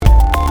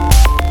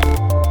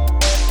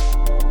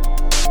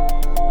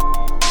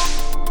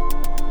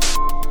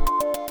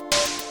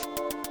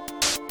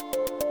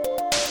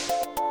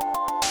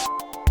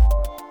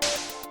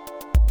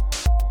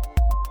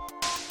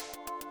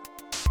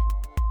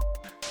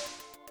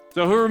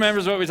So who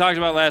remembers what we talked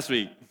about last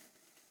week?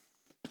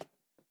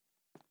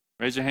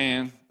 Raise your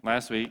hand.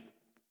 Last week.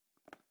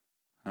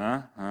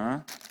 Huh?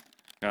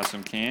 Got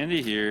some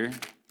candy here.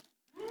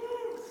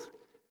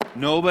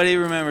 Nobody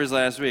remembers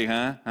last week,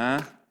 huh?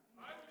 Well,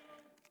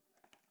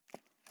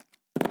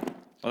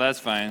 that's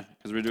fine,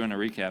 because we're doing a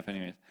recap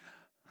anyways.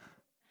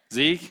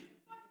 Zeke?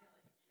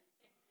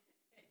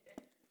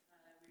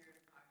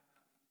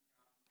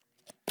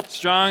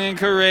 Strong and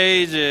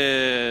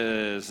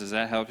courageous. Does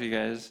that help you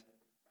guys?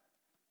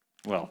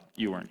 Well,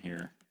 you weren't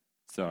here.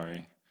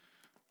 Sorry.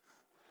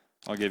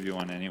 I'll give you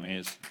one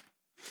anyways.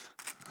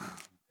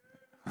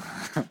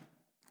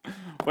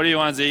 What do you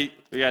want, Zeke?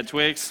 We got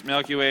Twix,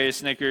 Milky Way,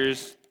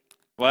 Snickers.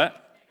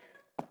 What?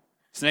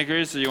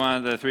 Snickers? So you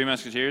want the Three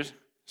Musketeers?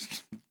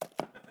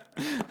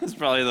 That's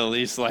probably the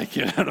least like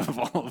it out of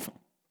all of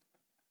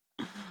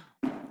them.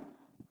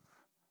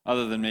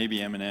 Other than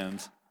maybe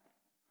M&M's.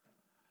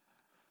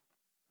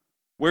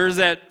 Where is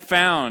that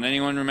found?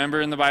 Anyone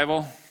remember in the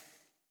Bible?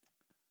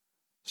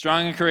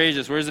 Strong and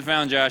courageous. Where's it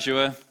found,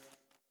 Joshua?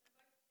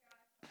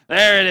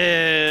 There it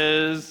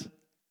is.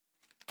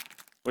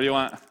 What do you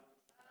want?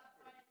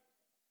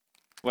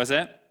 What's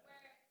that?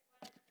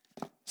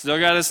 Still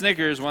got a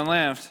Snickers, one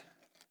left.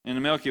 In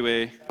the Milky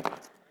Way.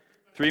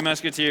 Three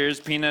Musketeers,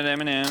 peanut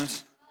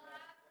M&Ms.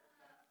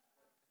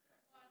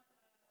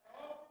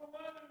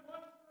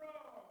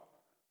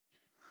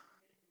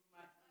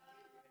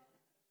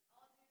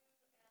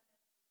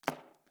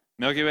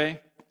 Milky Way.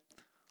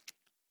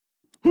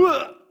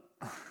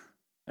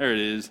 There it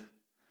is.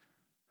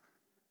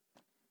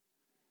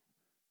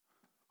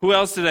 Who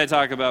else did I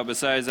talk about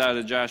besides out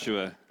of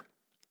Joshua?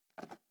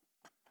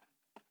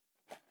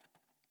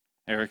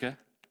 Erica?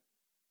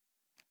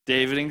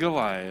 David and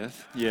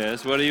Goliath.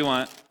 Yes, what do you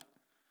want?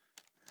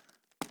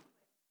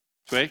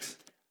 Twix?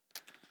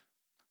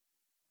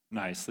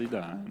 Nicely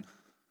done.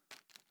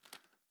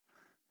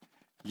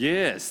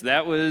 Yes,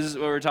 that was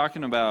what we're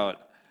talking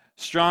about.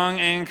 Strong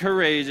and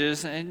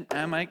courageous. And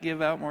I might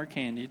give out more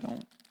candy.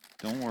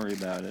 Don't worry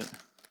about it.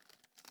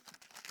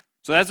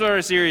 So that's what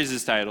our series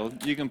is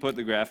titled. You can put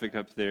the graphic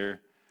up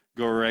there.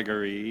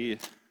 Gregory.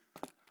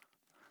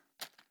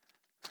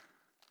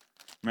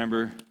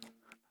 Remember,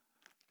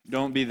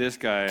 don't be this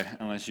guy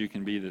unless you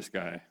can be this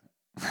guy.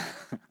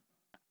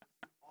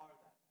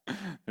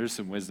 There's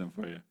some wisdom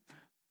for you.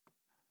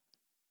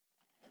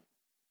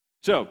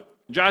 So,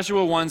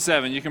 Joshua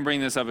 1:7, you can bring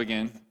this up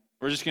again.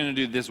 We're just going to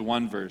do this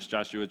one verse,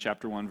 Joshua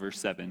chapter 1, verse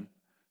 7.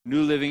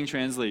 New Living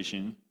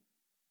Translation.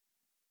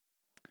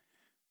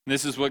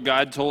 This is what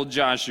God told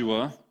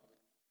Joshua.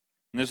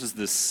 And this was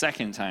the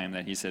second time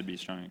that he said, be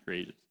strong and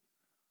courageous.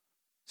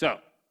 So,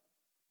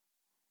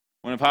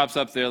 when it pops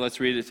up there, let's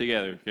read it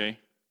together, okay?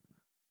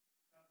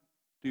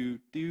 Do.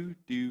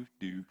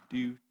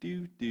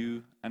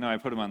 I know I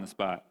put him on the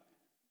spot.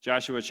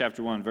 Joshua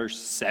chapter 1, verse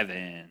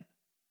 7.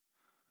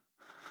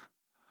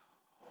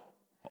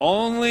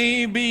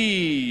 Only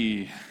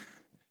be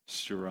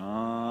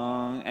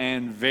strong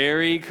and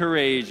very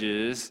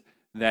courageous,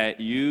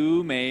 that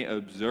you may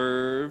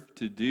observe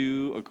to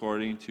do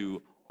according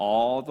to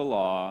all the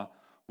law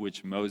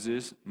which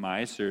Moses,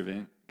 my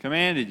servant,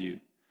 commanded you.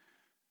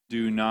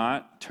 Do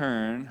not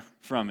turn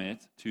from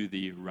it to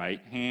the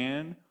right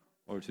hand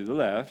or to the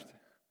left,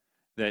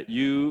 that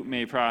you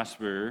may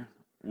prosper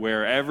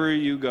wherever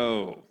you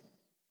go.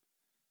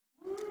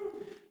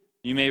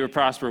 You may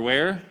prosper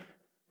where?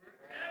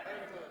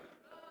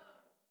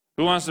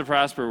 Who wants to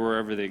prosper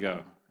wherever they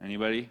go?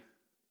 Anybody?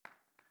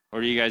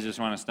 Or do you guys just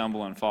want to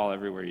stumble and fall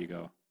everywhere you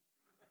go?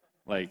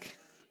 Like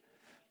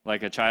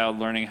a child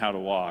learning how to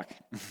walk.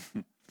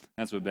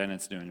 That's what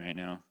Bennett's doing right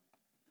now.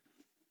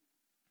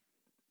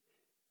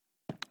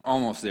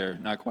 Almost there,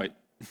 not quite.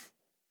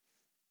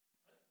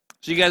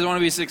 So you guys want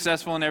to be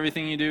successful in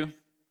everything you do?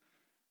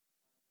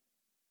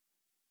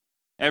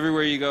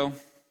 Everywhere you go?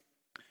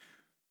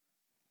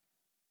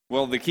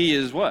 Well, the key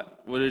is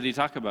what? What did he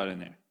talk about in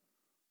there?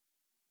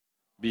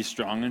 Be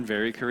strong and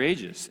very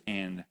courageous,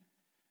 and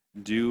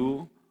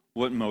do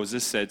what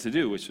Moses said to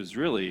do, which was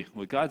really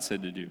what God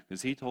said to do,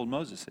 because he told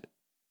Moses it.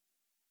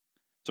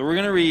 So we're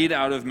going to read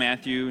out of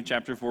Matthew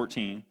chapter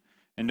 14,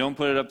 and don't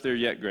put it up there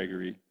yet,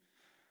 Gregory,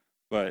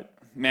 but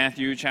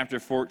Matthew chapter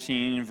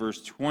 14,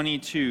 verse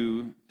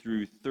 22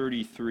 through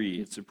 33.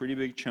 It's a pretty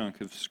big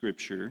chunk of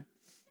Scripture.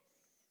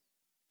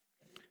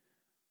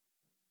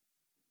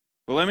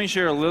 But let me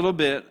share a little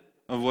bit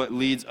of what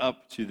leads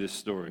up to this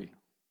story.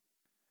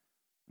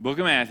 Book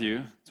of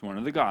Matthew, it's one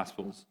of the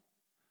Gospels.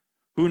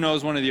 Who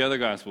knows one of the other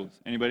Gospels?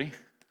 Anybody?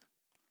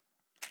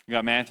 We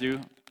got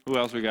Matthew. Who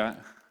else we got?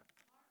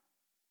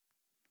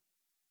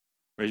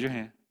 Raise your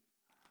hand.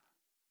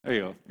 There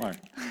you go, Mark.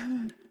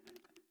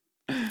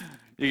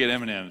 You get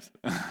M&Ms.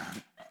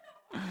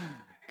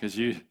 Because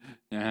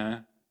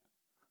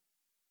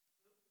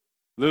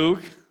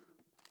Luke.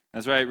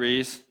 That's right,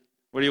 Reese.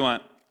 What do you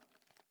want?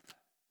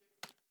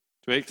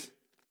 Twix?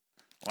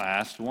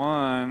 Last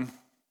one.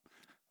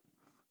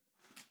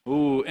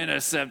 Ooh,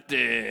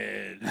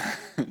 intercepted.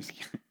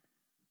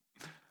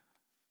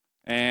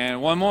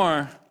 And one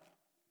more.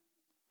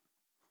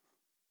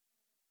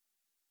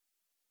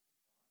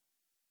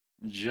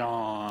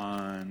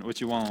 John.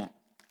 What you want?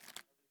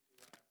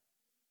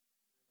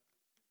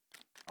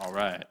 All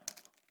right.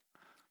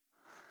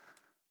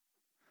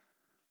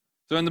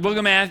 So in the book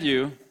of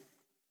Matthew,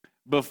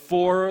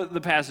 before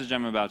the passage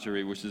I'm about to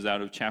read, which is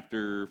out of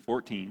chapter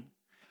 14,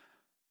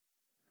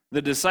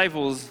 the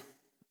disciples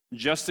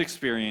just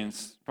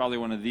experienced probably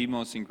one of the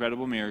most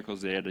incredible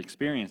miracles they had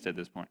experienced at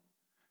this point.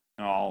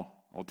 And I'll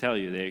tell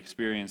you, they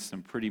experienced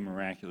some pretty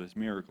miraculous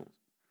miracles.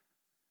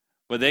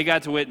 But they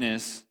got to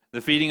witness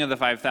the feeding of the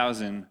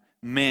 5,000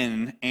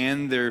 men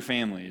and their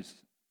families,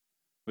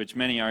 which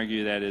many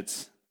argue that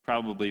it's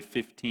probably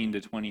 15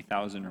 to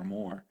 20,000 or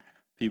more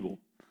people.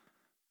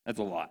 That's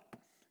a lot.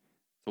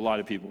 It's a lot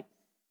of people.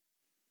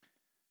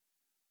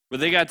 But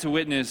they got to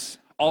witness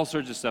all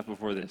sorts of stuff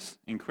before this.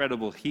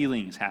 Incredible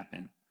healings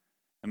happened.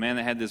 A man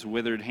that had this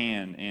withered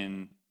hand,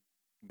 and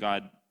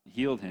God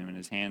healed him, and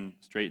his hand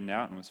straightened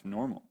out and was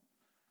normal.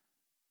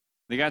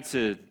 They got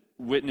to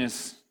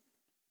witness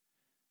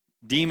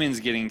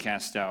demons getting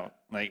cast out.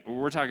 Like,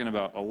 we're talking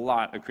about a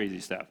lot of crazy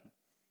stuff.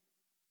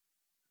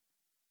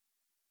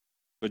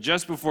 But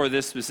just before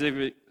this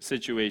specific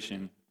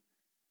situation,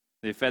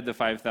 they fed the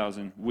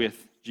 5,000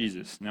 with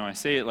Jesus. Now, I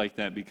say it like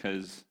that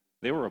because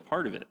they were a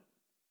part of it.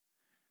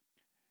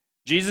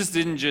 Jesus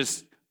didn't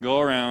just go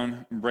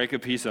around and break a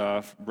piece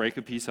off, break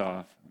a piece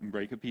off, and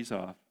break a piece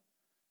off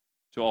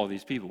to all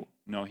these people.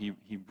 No, he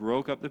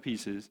broke up the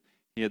pieces.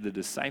 He had the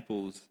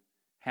disciples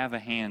have a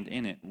hand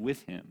in it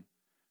with him,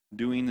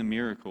 doing the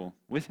miracle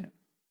with him.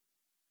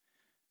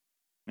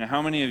 Now,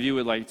 how many of you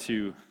would like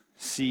to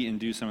see and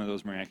do some of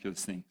those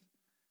miraculous things?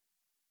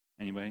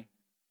 Anybody?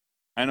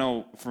 I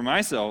know for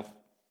myself,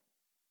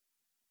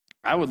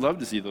 I would love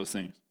to see those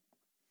things.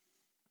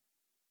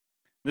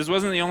 This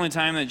wasn't the only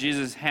time that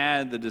Jesus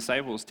had the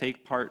disciples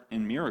take part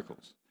in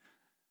miracles.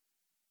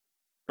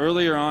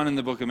 Earlier on in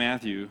the book of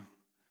Matthew,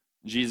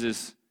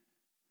 Jesus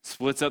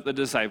splits up the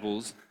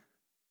disciples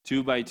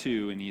 2 by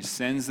 2, and he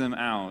sends them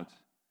out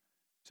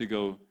to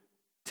go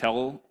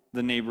tell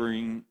the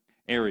neighboring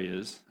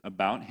areas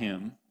about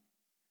him,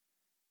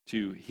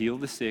 to heal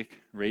the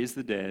sick, raise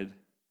the dead,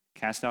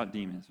 cast out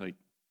demons. Like,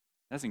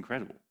 that's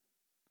incredible.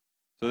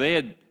 So they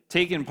had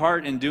taken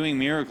part in doing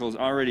miracles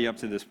already up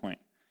to this point.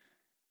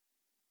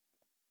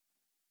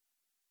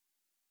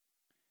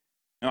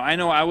 Now, I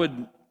know I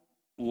would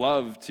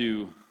love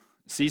to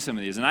see some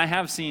of these, and I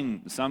have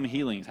seen some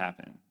healings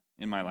happen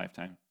in my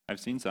lifetime. I've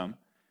seen some.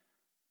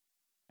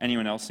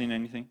 Anyone else seen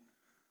anything?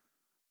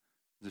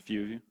 There's a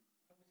few of you.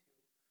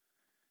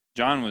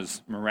 John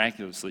was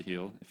miraculously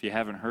healed. If you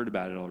haven't heard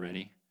about it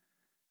already,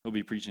 he'll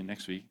be preaching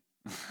next week.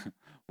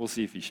 We'll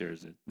see if he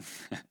shares it.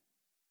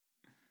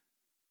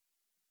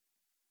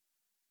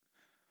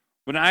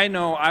 But I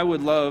know I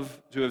would love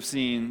to have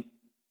seen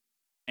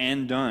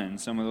and done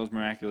some of those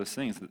miraculous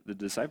things that the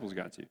disciples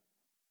got to.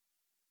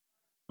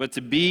 But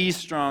to be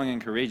strong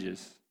and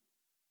courageous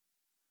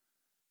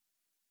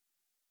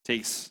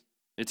takes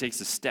a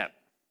step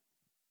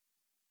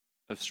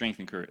of strength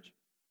and courage.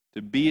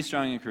 To be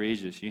strong and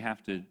courageous, you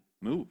have to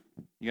move.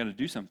 You got to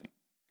do something.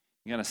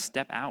 You got to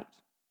step out.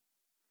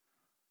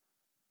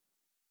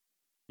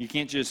 You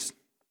can't just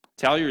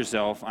tell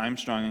yourself, I'm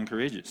strong and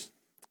courageous.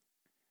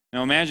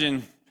 Now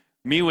imagine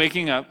me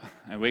waking up.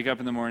 I wake up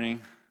in the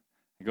morning.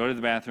 I go to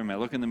the bathroom, I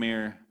look in the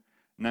mirror,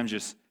 and I'm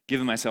just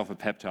giving myself a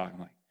pep talk.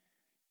 I'm like,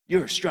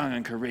 you're strong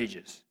and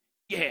courageous.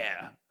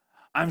 Yeah,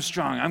 I'm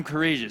strong, I'm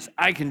courageous.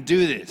 I can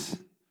do this.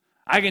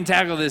 I can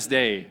tackle this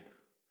day.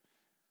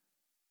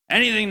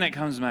 Anything that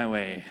comes my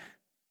way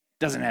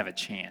doesn't have a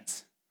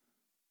chance.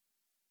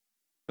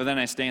 But then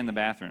I stay in the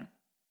bathroom.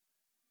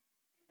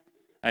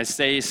 I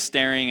stay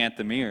staring at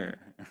the mirror.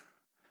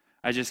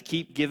 I just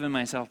keep giving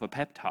myself a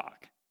pep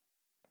talk.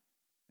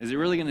 Is it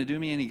really going to do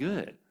me any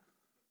good?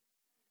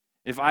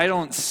 If I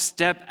don't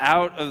step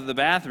out of the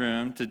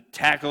bathroom to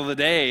tackle the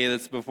day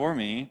that's before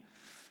me,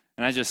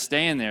 and I just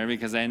stay in there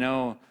because I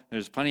know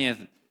there's plenty of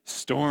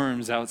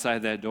storms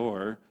outside that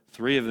door,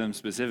 3 of them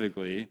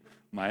specifically,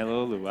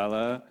 Milo,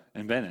 Luella,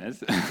 and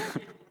Bennett,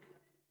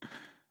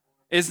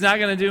 it's not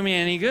going to do me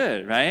any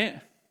good,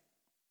 right?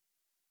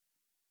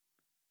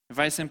 If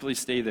I simply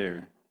stay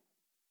there,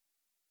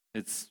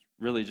 it's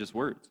really just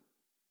words.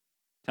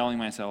 Telling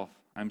myself,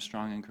 I'm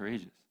strong and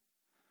courageous.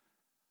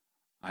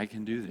 I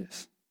can do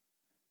this.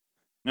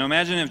 Now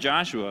imagine if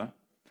Joshua,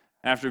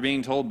 after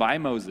being told by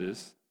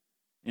Moses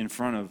in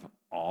front of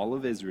all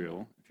of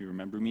Israel, if you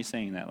remember me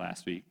saying that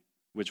last week,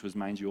 which was,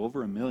 mind you, over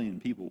 1 million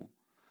people,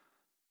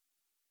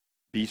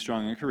 be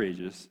strong and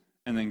courageous,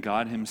 and then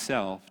God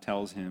himself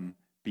tells him,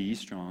 be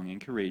strong and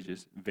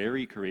courageous,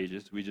 very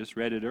courageous. We just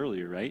read it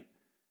earlier, right?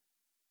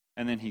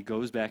 And then he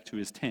goes back to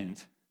his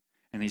tent,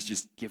 and he's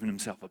just giving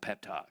himself a pep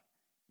talk.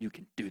 You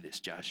can do this,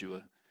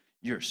 Joshua.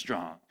 You're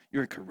strong.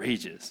 You're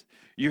courageous.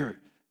 You're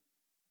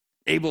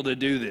able to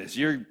do this.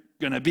 You're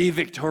going to be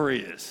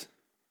victorious.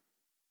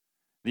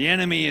 The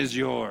enemy is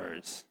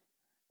yours.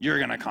 You're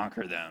going to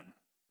conquer them.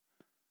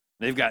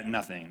 They've got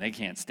nothing. They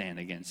can't stand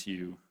against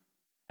you.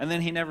 And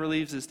then he never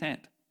leaves his tent.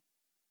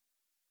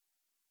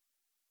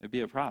 It'd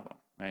be a problem,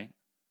 right?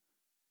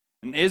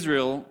 And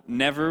Israel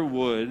never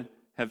would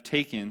have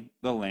taken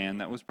the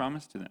land that was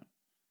promised to them.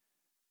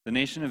 The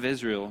nation of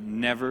Israel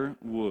never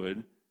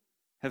would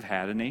have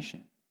had a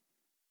nation.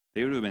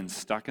 They would have been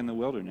stuck in the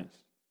wilderness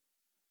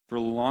for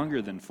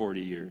longer than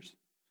 40 years,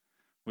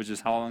 which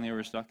is how long they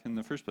were stuck in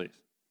the first place.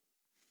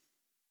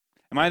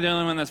 Am I the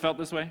only one that's felt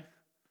this way?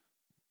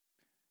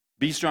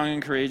 Be strong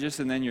and courageous,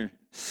 and then you're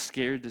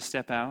scared to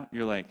step out.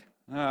 You're like,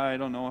 I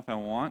don't know if I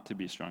want to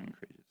be strong and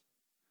courageous.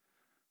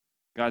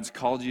 God's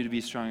called you to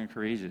be strong and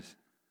courageous.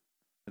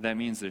 But that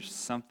means there's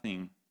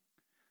something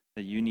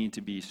that you need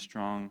to be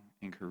strong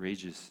and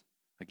courageous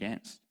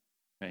against,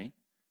 right?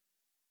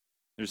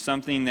 There's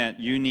something that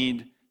you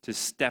need to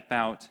step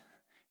out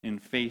in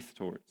faith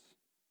towards.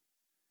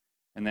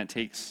 And that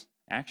takes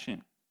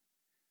action.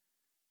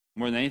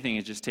 More than anything,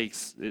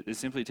 it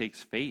simply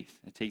takes faith.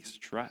 It takes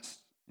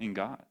trust in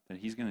God that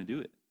he's going to do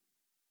it.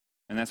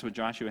 And that's what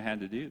Joshua had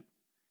to do.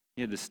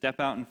 He had to step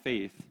out in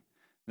faith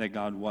that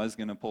God was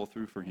going to pull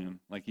through for him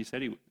like he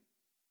said he would.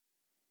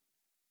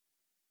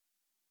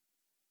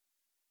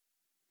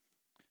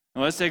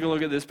 Now let's take a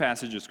look at this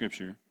passage of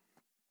Scripture.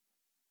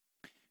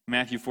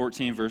 Matthew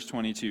 14, verse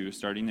 22,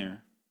 starting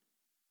there.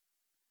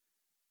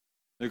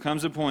 There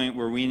comes a point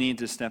where we need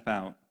to step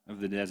out of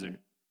the desert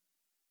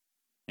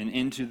and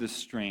into the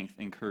strength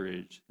and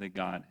courage that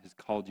God has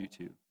called you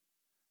to,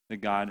 that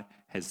God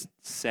has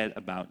said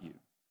about you,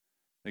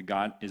 that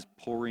God is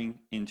pouring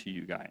into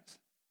you guys,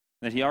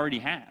 that he already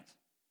has.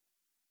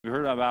 We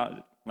heard about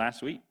it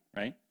last week,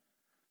 right?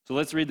 So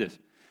let's read this.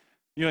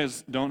 You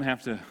guys don't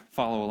have to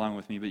follow along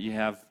with me, but you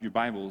have your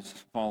Bibles,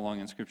 follow along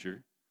in Scripture.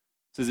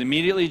 It says,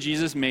 immediately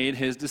Jesus made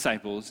his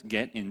disciples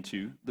get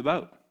into the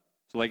boat.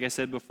 So like I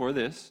said before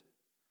this,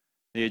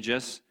 they had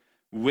just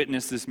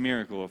witnessed this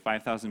miracle of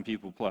 5,000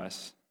 people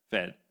plus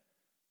fed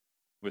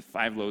with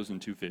 5 loaves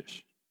and 2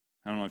 fish.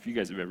 I don't know if you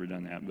guys have ever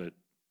done that, but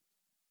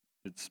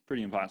it's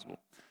pretty impossible.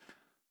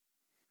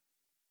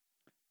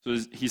 So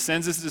he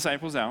sends his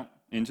disciples out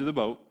into the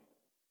boat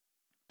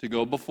to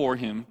go before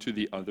him to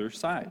the other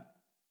side,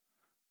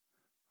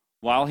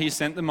 while he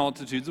sent the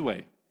multitudes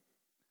away.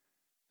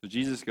 So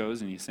Jesus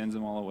goes and he sends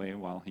them all away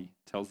while he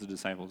tells the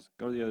disciples,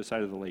 go to the other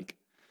side of the lake.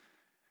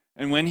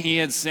 And when he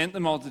had sent the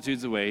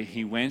multitudes away,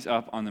 he went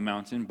up on the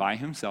mountain by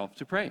himself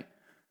to pray.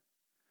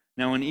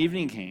 Now when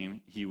evening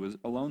came, he was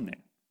alone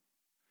there.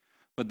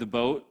 But the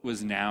boat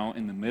was now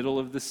in the middle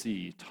of the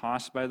sea,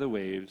 tossed by the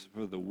waves,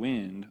 for the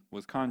wind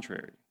was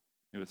contrary.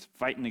 It was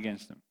fighting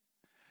against him.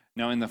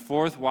 Now in the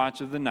 4th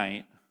watch of the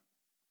night,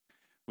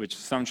 which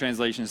some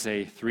translations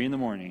say 3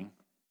 a.m,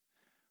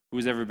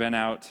 who's ever been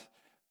out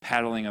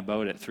paddling a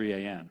boat at 3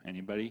 a.m.?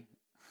 Anybody?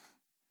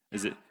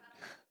 It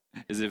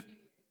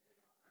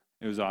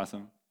was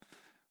awesome.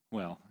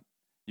 Well,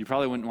 you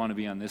probably wouldn't want to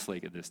be on this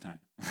lake at this time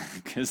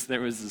because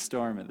there was a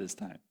storm at this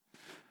time.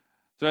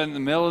 So in the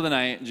middle of the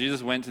night,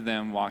 Jesus went to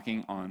them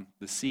walking on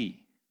the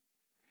sea.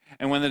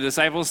 And when the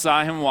disciples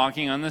saw him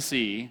walking on the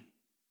sea,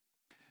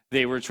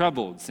 they were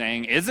troubled,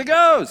 saying, it's a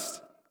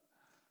ghost!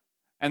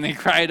 And they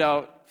cried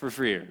out for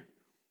fear.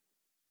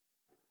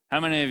 How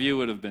many of you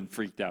would have been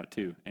freaked out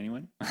too?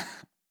 Anyone?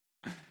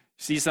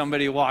 See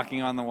somebody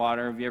walking on the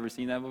water? Have you ever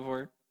seen that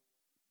before?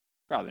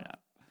 Probably not.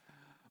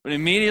 But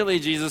immediately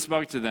Jesus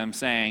spoke to them,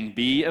 saying,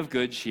 be of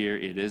good cheer,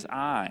 it is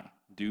I.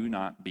 Do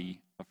not be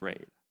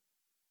afraid.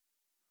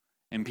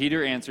 And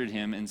Peter answered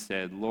him and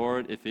said,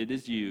 Lord, if it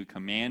is you,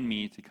 command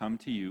me to come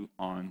to you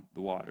on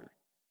the water.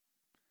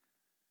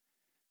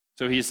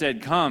 So he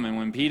said, come. And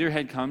when Peter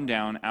had come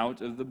down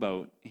out of the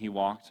boat, he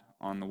walked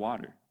on the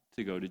water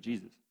to go to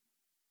Jesus.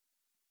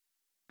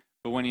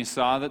 But when he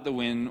saw that the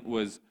wind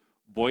was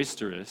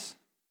boisterous,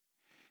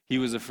 he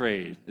was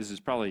afraid. This is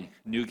probably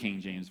New King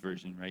James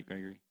Version, right,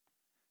 Gregory?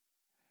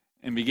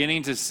 And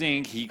beginning to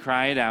sink, he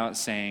cried out,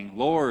 saying,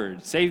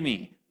 Lord, save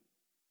me.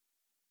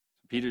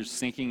 Peter's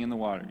sinking in the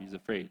water. He's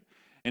afraid.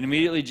 And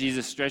immediately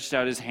Jesus stretched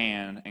out his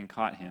hand and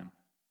caught him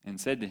and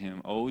said to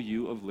him, O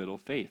you of little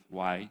faith,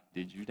 why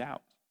did you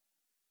doubt?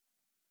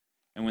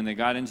 And when they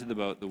got into the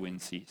boat, the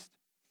wind ceased.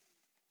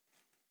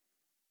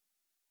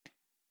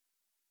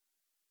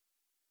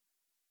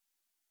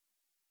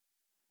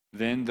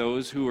 Then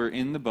those who were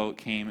in the boat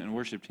came and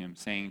worshipped him,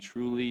 saying,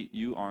 truly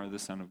you are the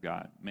Son of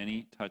God.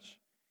 Many touch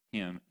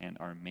him and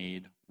are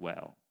made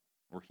well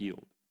or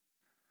healed.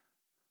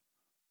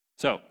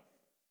 So,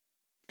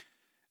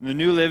 in the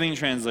New Living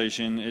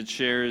Translation, it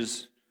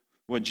shares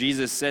what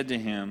Jesus said to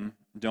him,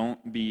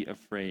 don't be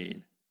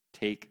afraid,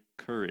 take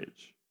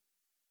courage.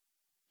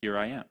 Here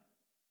I am.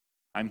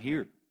 I'm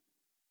here.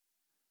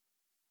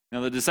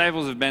 Now, the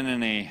disciples have been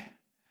in a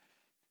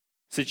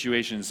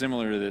situation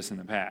similar to this in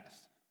the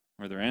past,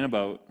 where they're in a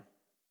boat,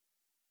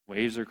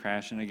 waves are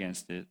crashing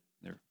against it,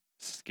 they're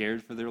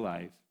scared for their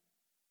life,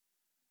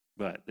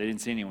 but they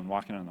didn't see anyone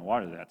walking on the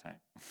water that time.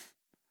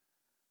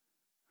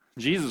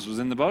 Jesus was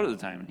in the boat at the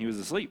time, and he was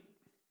asleep.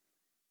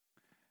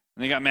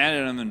 And they got mad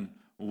at him and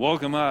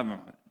woke him up.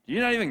 Do you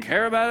not even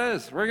care about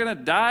us? We're going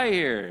to die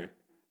here.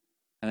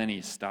 And then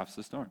he stops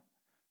the storm.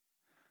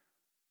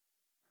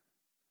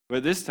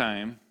 But this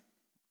time,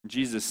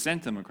 Jesus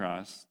sent them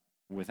across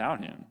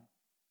without him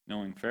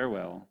knowing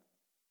farewell,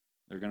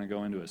 they're going to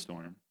go into a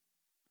storm.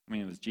 I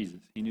mean, it was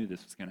Jesus. He knew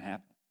this was going to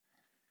happen.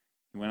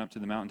 He went up to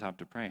the mountaintop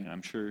to pray, and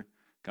I'm sure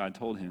God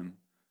told him,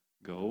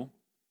 go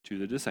to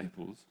the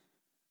disciples.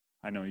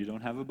 I know you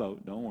don't have a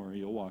boat. Don't worry,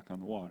 you'll walk on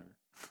the water.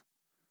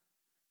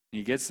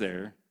 He gets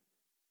there.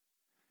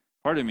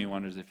 Part of me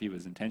wonders if he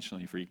was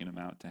intentionally freaking them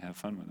out to have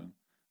fun with them.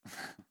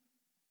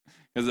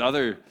 Because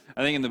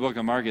I think in the book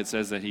of Mark it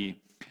says that he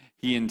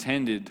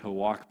intended to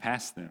walk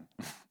past them.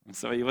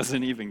 So he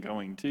wasn't even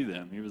going to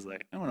them. He was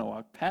like, I want to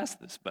walk past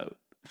this boat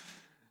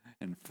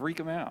and freak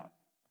them out.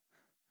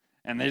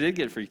 And they did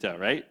get freaked out,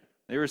 right?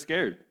 They were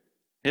scared.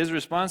 His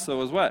response, though,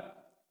 was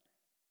what?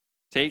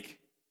 Take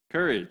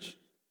courage.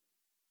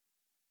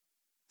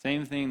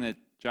 Same thing that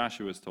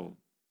Joshua was told.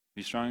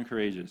 Be strong and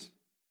courageous.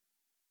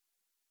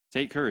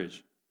 Take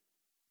courage.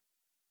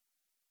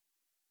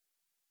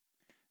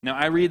 Now,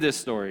 I read this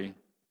story,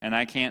 and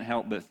I can't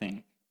help but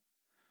think,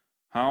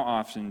 how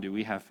often do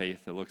we have faith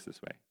that looks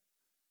this way?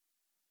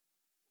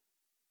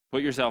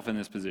 Put yourself in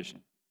this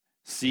position.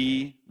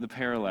 See the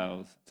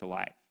parallels to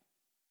life.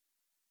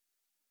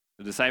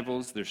 The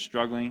disciples, they're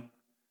struggling.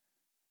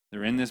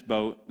 They're in this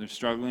boat. They're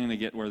struggling to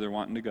get where they're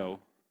wanting to go.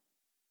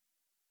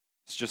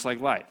 It's just like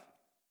life.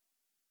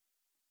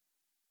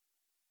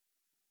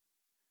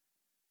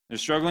 They're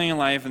struggling in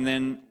life, and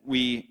then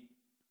we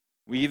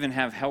even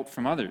have help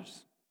from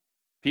others.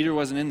 Peter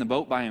wasn't in the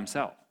boat by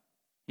himself.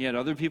 He had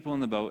other people in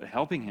the boat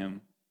helping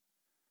him,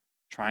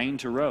 trying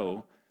to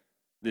row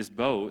this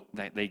boat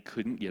that they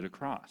couldn't get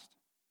across.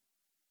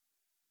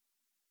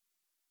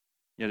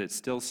 Yet it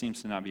still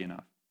seems to not be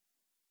enough.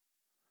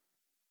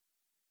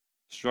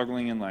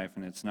 Struggling in life,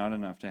 and it's not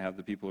enough to have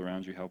the people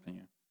around you helping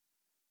you.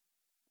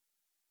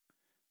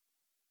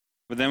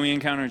 But then we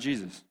encounter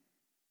Jesus.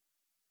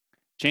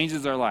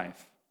 Changes our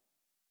life.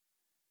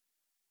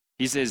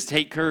 He says,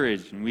 take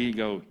courage. And we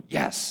go,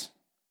 yes,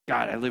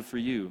 God, I live for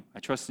you. I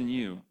trust in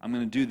you. I'm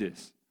going to do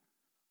this.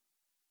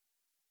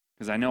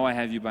 Because I know I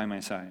have you by my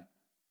side.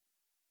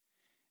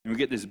 And we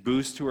get this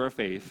boost to our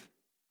faith.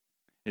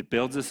 It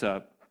builds us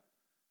up.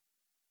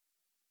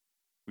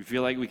 We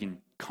feel like we can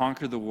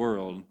conquer the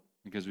world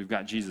because we've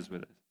got Jesus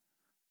with us.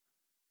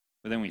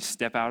 But then we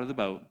step out of the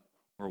boat.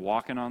 We're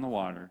walking on the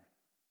water.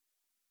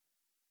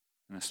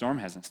 And the storm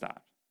hasn't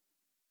stopped.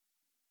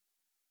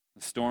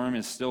 The storm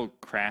is still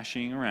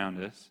crashing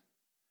around us.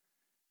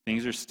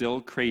 Things are still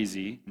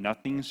crazy.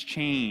 Nothing's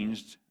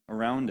changed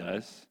around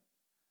us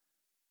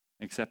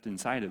except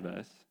inside of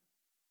us.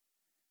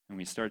 And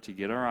we start to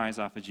get our eyes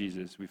off of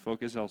Jesus. We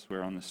focus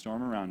elsewhere on the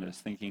storm around us,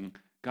 thinking,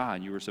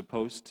 God, you were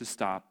supposed to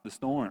stop the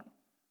storm.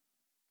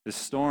 The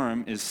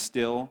storm is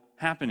still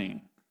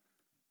happening.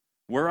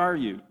 Where are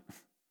you?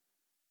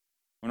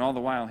 When all the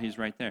while, he's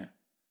right there.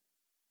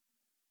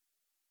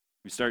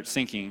 We start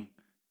sinking,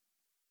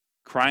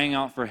 crying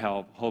out for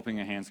help, hoping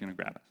a hand's going to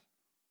grab us.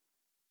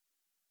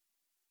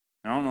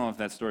 I don't know if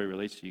that story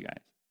relates to you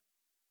guys,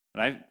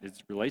 but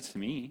it relates to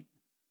me.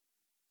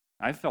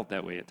 I've felt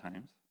that way at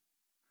times.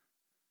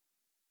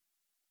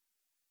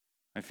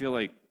 I feel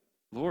like,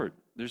 Lord,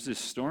 there's this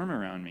storm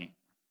around me.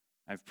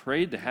 I've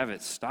prayed to have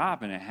it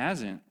stop, and it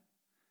hasn't.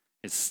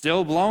 It's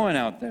still blowing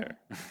out there.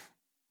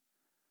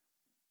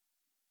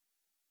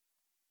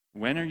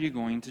 When are you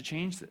going to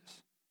change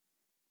this?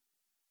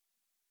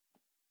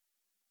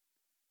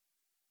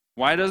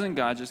 Why doesn't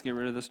God just get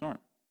rid of the storm?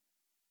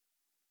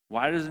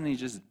 Why doesn't he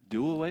just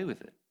do away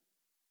with it?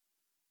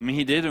 I mean,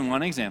 he did in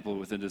one example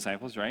with the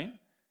disciples, right?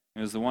 It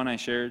was the one I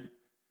shared.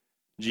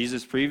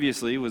 Jesus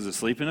previously was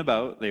asleep in a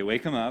boat. They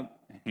wake him up,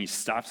 and he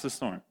stops the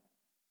storm.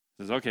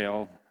 He says, okay,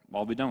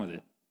 I'll be done with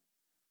it.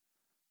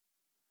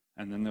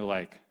 And then they're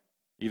like,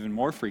 even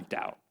more freaked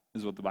out,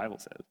 is what the Bible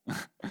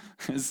says.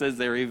 It says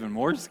they were even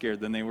more scared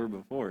than they were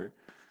before.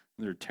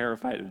 They're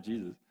terrified of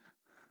Jesus.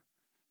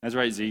 That's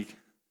right, Zeke.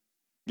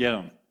 Get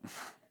him.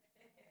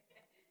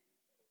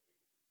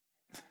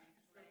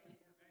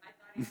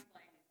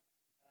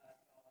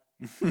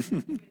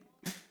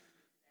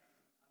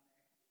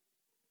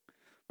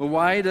 But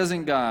why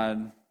doesn't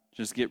God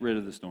just get rid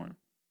of the storm?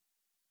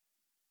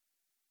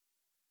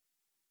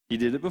 He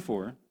did it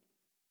before.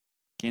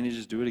 Can't he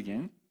just do it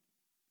again?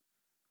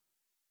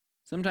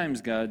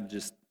 Sometimes God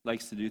just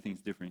likes to do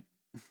things different.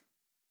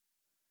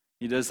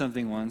 He does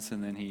something once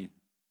and then he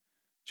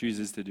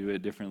chooses to do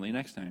it differently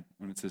next time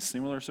when it's a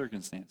similar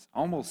circumstance,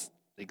 almost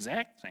the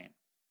exact same.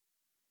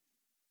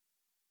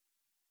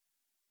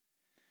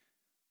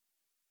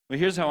 But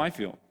here's how I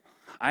feel.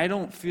 I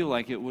don't feel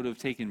like it would have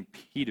taken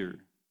Peter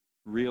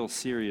real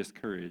serious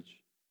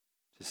courage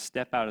to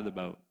step out of the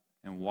boat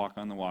and walk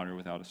on the water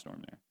without a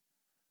storm there.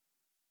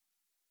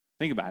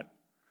 Think about it.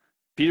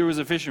 Peter was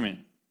a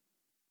fisherman.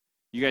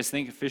 You guys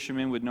think a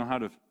fisherman would know how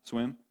to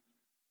swim?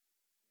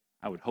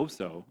 I would hope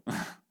so.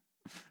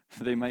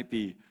 They might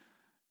be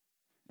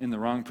in the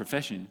wrong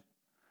profession.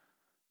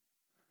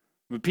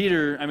 But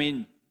Peter, I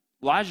mean,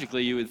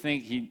 logically you would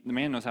think the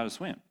man knows how to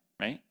swim,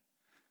 right?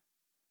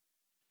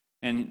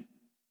 And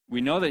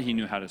we know that he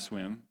knew how to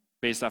swim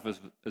based off of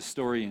a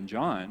story in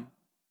John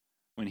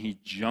when he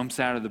jumps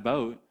out of the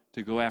boat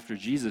to go after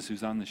Jesus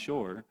who's on the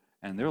shore,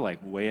 and they're like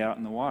way out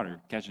in the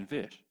water catching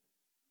fish.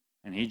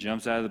 And he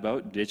jumps out of the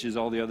boat, ditches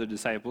all the other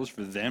disciples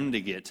for them to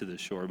get to the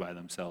shore by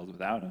themselves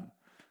without him.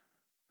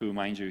 Who,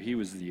 mind you, he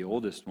was the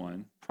oldest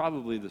one,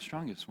 probably the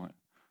strongest one.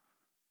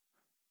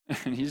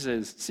 And he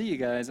says, see you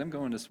guys, I'm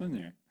going to swim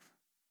there.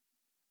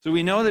 So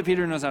we know that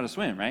Peter knows how to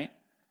swim, right?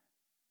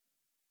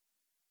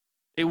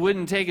 It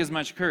wouldn't take as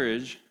much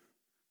courage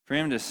for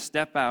him to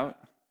step out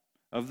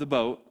of the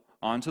boat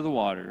onto the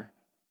water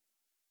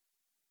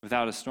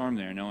without a storm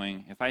there,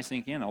 knowing if I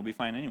sink in, I'll be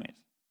fine anyways,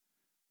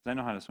 because I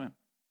know how to swim.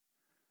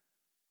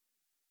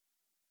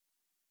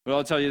 But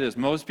I'll tell you this,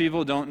 most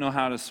people don't know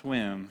how to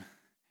swim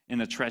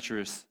in a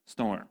treacherous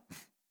storm.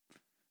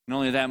 Not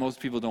only that, most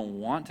people don't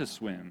want to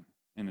swim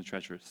in a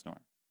treacherous storm.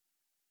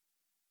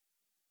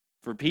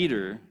 For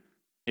Peter,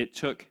 it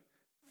took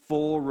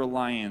full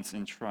reliance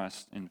and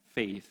trust and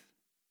faith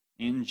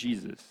in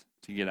Jesus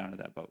to get out of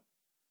that boat.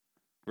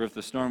 Where if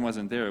the storm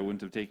wasn't there, it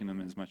wouldn't have taken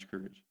him as much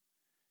courage.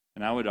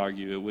 And I would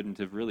argue it wouldn't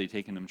have really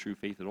taken him true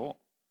faith at all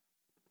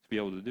to be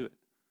able to do it.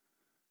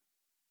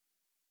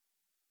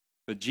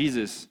 But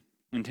Jesus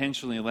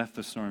intentionally left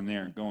the storm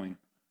there going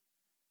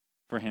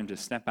for him to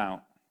step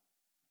out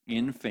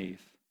in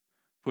faith,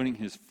 putting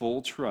his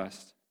full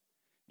trust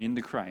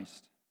into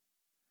Christ,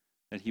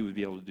 that he would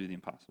be able to do the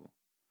impossible.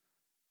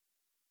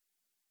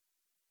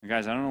 And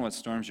guys, I don't know what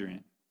storms you're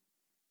in.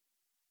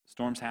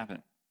 Storms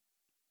happen.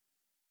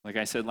 Like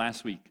I said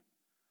last week,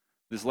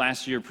 this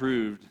last year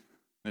proved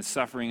that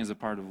suffering is a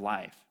part of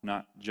life,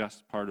 not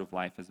just part of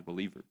life as a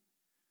believer.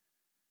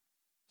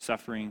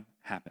 Suffering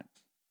happens,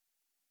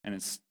 and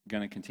it's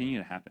going to continue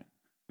to happen.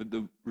 But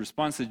the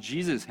response that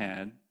Jesus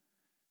had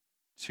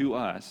to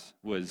us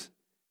was,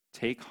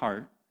 take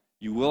heart,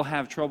 you will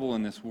have trouble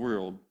in this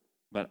world,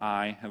 but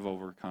I have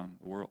overcome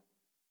the world.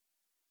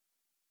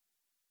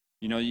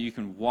 You know, you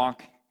can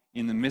walk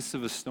in the midst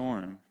of a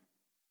storm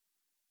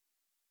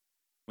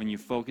when you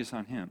focus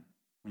on him,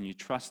 when you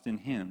trust in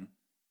him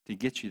to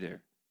get you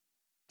there,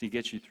 to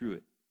get you through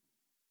it.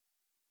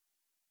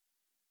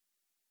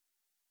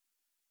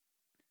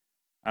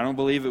 I don't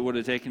believe it would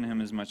have taken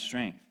him as much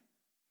strength.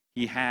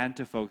 He had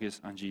to focus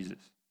on Jesus.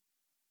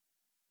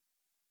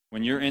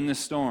 When you're in the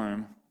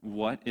storm,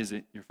 what is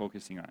it you're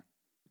focusing on?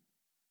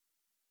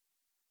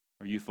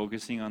 Are you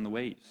focusing on the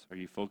waves? Are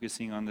you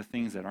focusing on the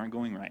things that aren't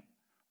going right?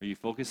 Are you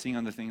focusing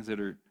on the things that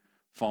are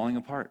falling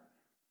apart?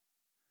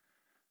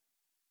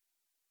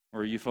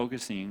 Or are you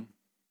focusing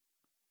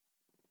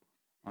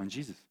on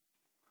Jesus?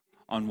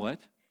 On what?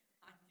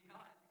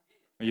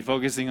 Are you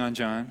focusing on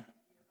John?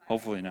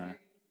 Hopefully not.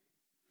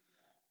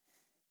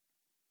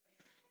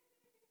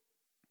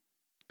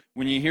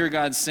 When you hear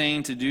God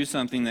saying to do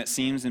something that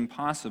seems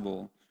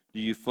impossible, do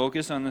you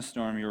focus on the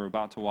storm you're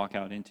about to walk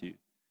out into?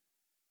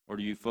 Or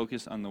do you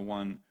focus on the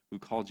one who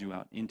called you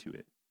out into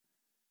it?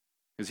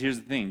 Because here's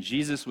the thing,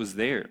 Jesus was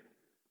there.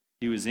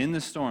 He was in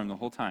the storm the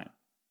whole time.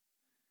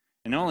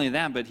 And not only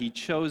that, but he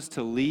chose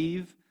to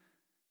leave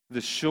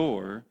the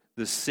shore,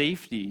 the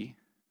safety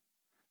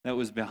that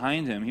was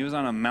behind him. He was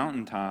on a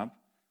mountaintop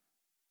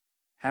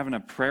having a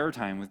prayer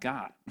time with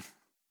God.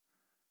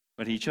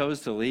 But he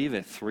chose to leave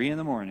at 3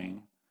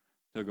 a.m.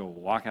 to go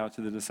walk out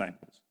to the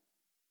disciples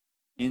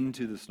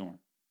into the storm.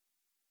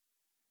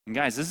 And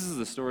guys, this is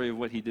the story of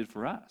what he did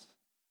for us.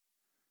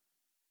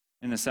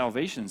 In a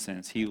salvation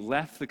sense, he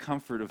left the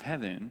comfort of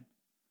heaven,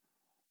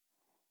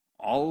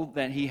 all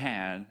that he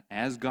had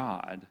as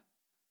God,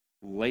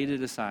 laid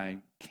it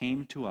aside,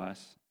 came to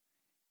us,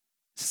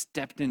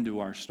 stepped into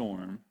our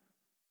storm,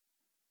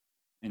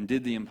 and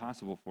did the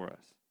impossible for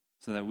us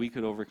so that we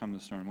could overcome the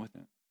storm with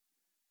him.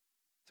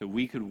 So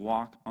we could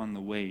walk on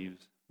the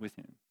waves with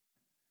him.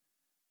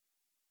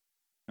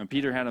 Now,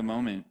 Peter had a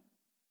moment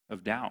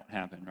of doubt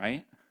happen,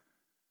 right?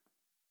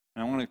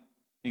 And I want to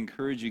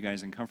encourage you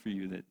guys and comfort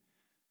you that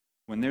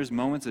when there's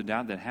moments of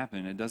doubt that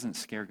happen, it doesn't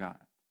scare God.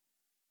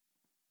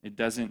 It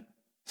doesn't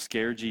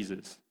scare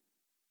Jesus.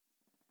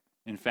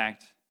 In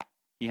fact,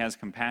 he has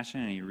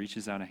compassion and he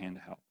reaches out a hand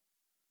to help.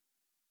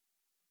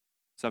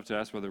 It's up to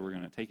us whether we're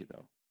going to take it,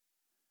 though.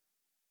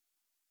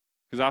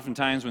 Because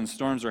oftentimes when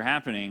storms are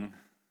happening,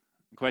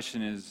 the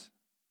question is,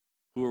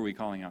 who are we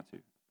calling out to?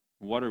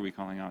 What are we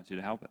calling out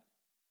to help us?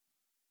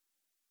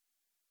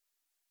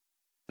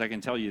 I can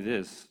tell you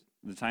this,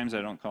 the times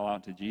I don't call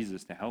out to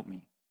Jesus to help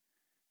me,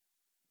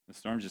 the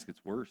storm just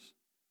gets worse.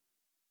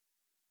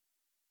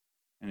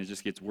 And it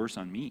just gets worse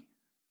on me.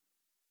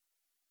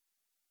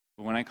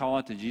 But when I call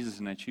out to Jesus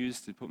and I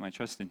choose to put my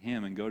trust in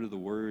him and go to the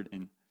Word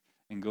and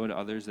go to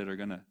others that are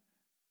going to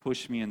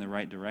push me in the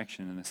right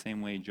direction, in the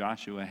same way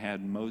Joshua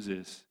had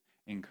Moses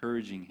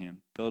encouraging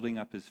him, building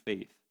up his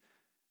faith,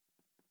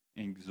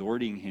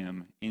 exhorting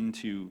him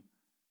into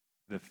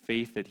the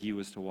faith that he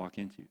was to walk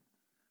into,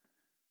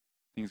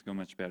 things go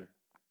much better.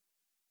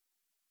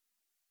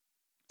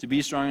 To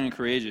be strong and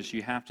courageous,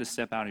 you have to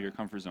step out of your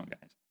comfort zone,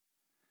 guys.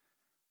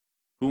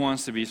 Who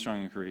wants to be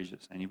strong and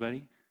courageous?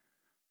 Anybody?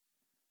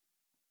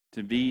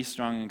 To be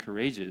strong and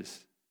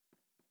courageous,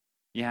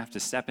 you have to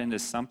step into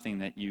something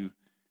that you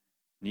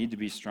need to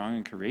be strong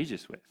and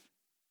courageous with.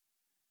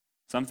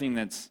 something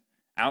that's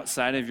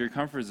outside of your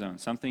comfort zone,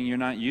 something you're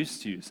not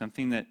used to,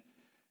 something that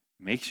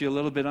makes you a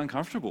little bit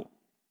uncomfortable.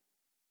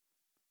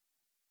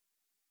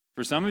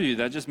 For some of you,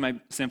 that just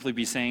might simply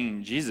be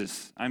saying,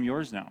 Jesus, I'm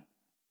yours now.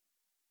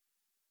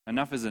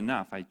 Enough is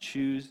enough. I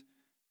choose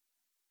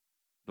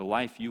the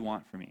life you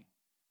want for me,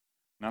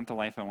 not the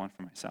life I want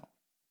for myself.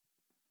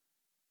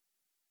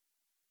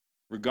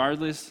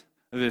 Regardless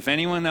of if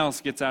anyone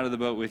else gets out of the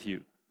boat with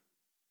you.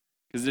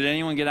 Because did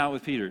anyone get out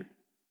with Peter?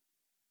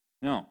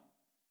 No.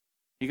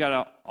 He got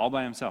out all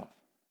by himself.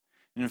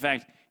 And in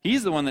fact,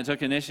 he's the one that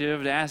took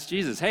initiative to ask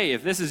Jesus, hey,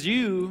 if this is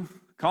you,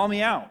 call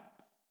me out.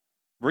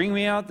 Bring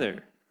me out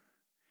there.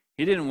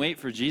 He didn't wait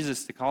for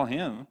Jesus to call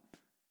him.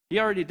 He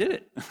already did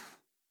it.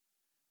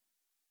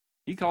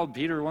 He called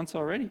Peter once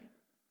already.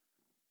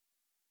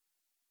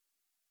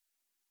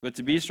 But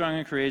to be strong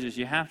and courageous,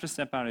 you have to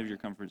step out of your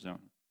comfort zone.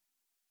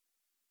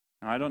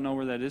 Now, I don't know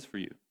where that is for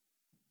you.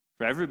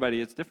 For everybody,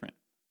 it's different.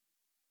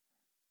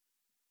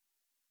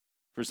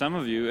 For some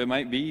of you, it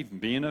might be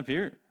being up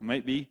here. It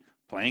might be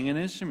playing an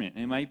instrument.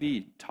 It might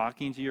be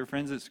talking to your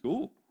friends at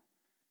school.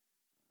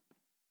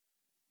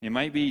 It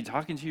might be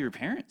talking to your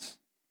parents.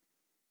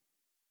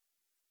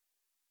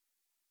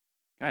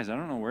 Guys, I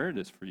don't know where it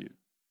is for you,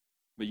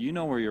 but you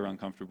know where you're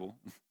uncomfortable.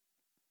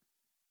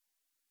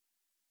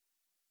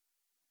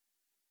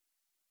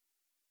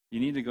 You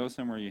need to go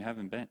somewhere you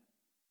haven't been.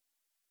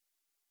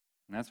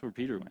 And that's where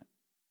Peter went.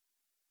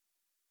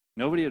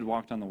 Nobody had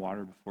walked on the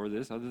water before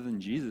this other than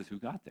Jesus who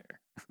got there.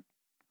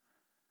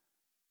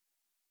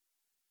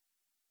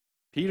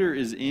 Peter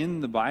is in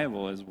the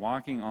Bible as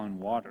walking on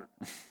water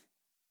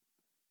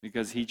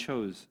because he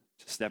chose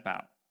to step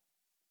out.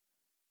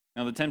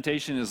 Now, the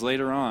temptation is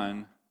later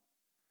on,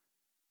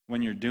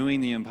 when you're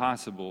doing the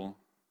impossible,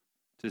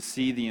 to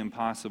see the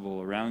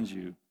impossible around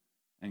you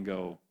and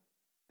go,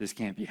 this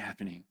can't be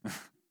happening.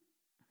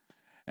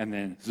 And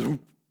then, zoom,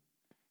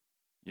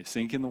 you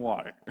sink in the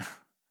water.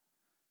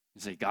 You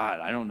say,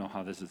 God, I don't know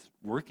how this is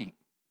working.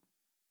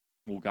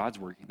 Well, God's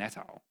working, that's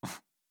how.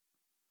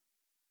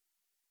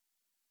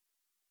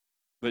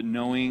 But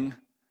knowing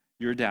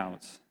your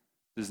doubts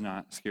does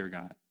not scare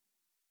God.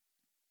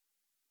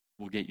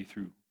 Will get you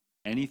through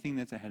anything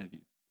that's ahead of you.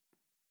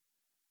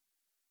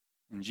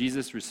 And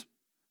Jesus'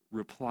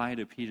 reply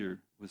to Peter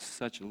was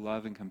such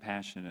love and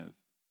compassion of,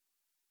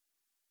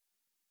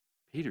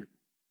 Peter,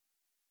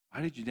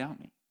 why did you doubt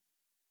me?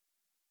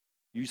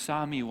 You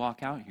saw me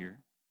walk out here,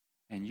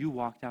 and you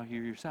walked out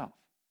here yourself.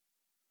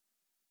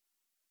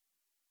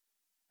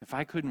 If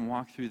I couldn't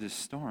walk through this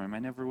storm, I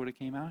never would have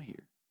came out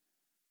here.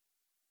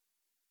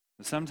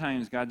 But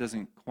sometimes God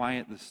doesn't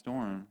quiet the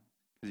storm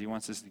because he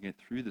wants us to get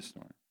through the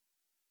storm.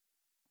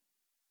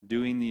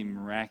 Doing the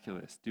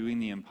miraculous, doing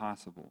the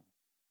impossible,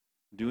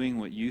 doing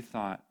what you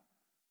thought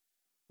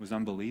was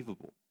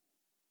unbelievable.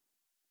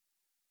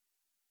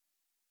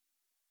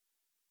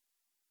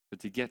 But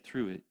to get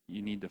through it,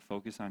 you need to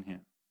focus on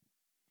him.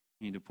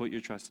 You need to put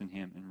your trust in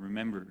him and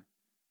remember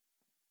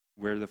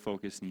where the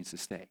focus needs to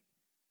stay.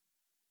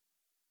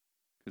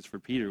 Because for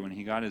Peter, when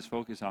he got his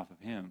focus off of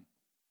him,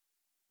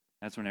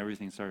 that's when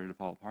everything started to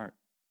fall apart.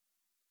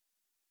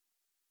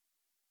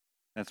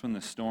 That's when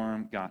the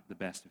storm got the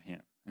best of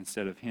him,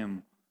 instead of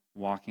him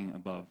walking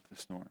above the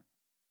storm.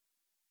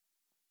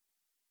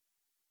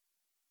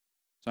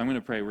 So I'm going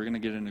to pray. We're going to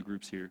get into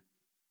groups here.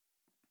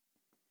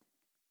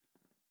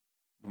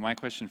 But my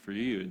question for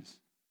you is,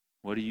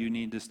 what do you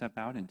need to step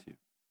out into?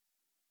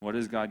 What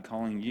is God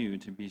calling you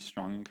to be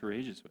strong and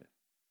courageous with?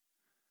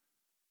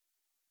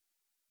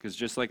 Because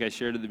just like I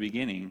shared at the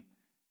beginning,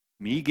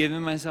 me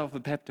giving myself a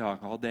pep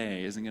talk all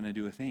day isn't going to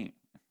do a thing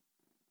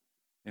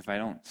if I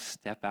don't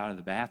step out of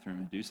the bathroom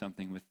and do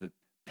something with the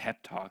pep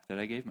talk that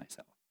I gave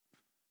myself,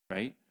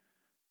 right?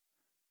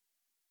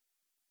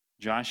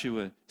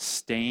 Joshua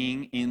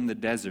staying in the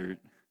desert,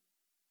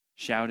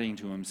 shouting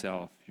to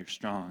himself, you're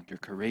strong, you're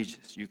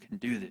courageous, you can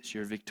do this,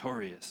 you're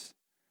victorious.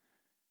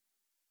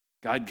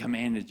 God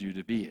commanded you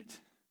to be it.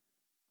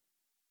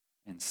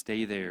 And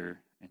stay there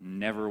and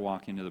never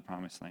walk into the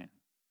promised land.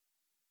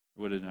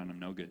 It would have done him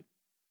no good.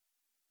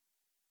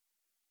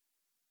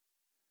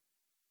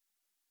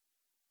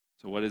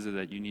 So what is it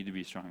that you need to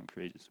be strong and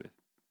courageous with?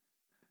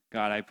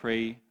 God, I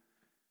pray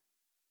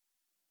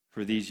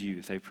for these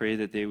youth. I pray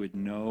that they would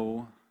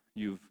know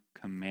you've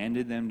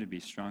commanded them to be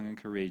strong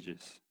and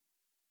courageous,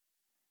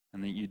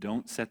 and that you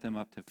don't set them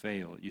up to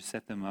fail. You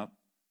set them up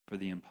for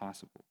the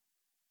impossible,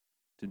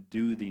 to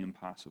do the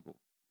impossible,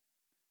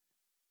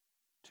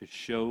 to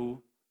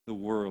show the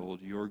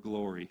world your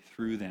glory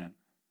through them,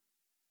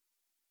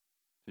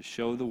 to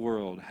show the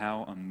world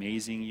how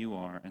amazing you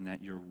are and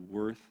that you're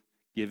worth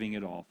giving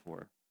it all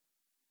for,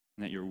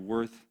 and that you're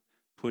worth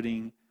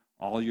putting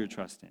all your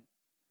trust in.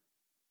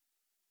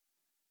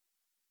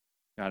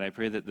 God, I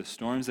pray that the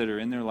storms that are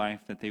in their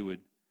life, that they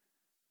would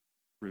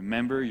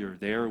remember you're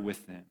there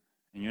with them.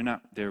 And you're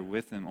not there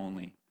with them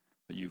only,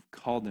 but you've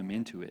called them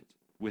into it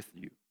with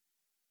you.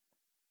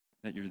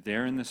 That you're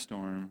there in the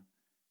storm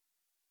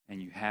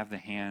and you have the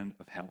hand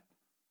of help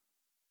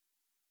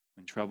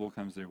when trouble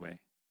comes their way.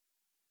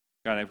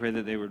 God, I pray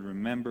that they would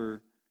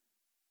remember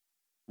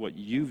what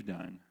you've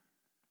done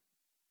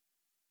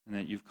and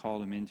that you've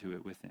called them into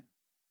it with him.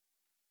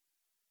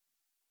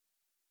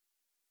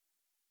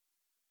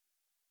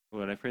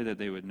 Lord, I pray that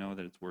they would know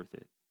that it's worth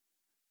it.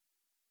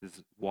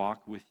 This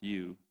walk with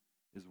you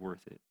is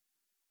worth it.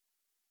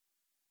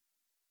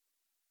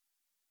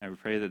 I would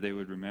pray that they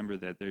would remember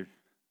that they're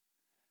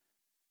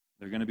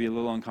going to be a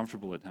little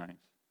uncomfortable at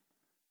times.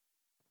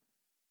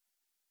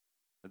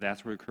 But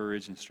that's where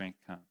courage and strength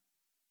come,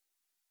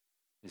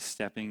 is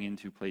stepping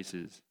into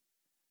places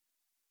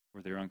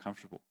where they're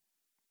uncomfortable,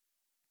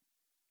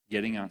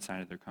 getting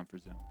outside of their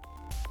comfort zone.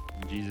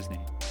 In Jesus'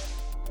 name,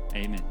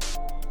 amen.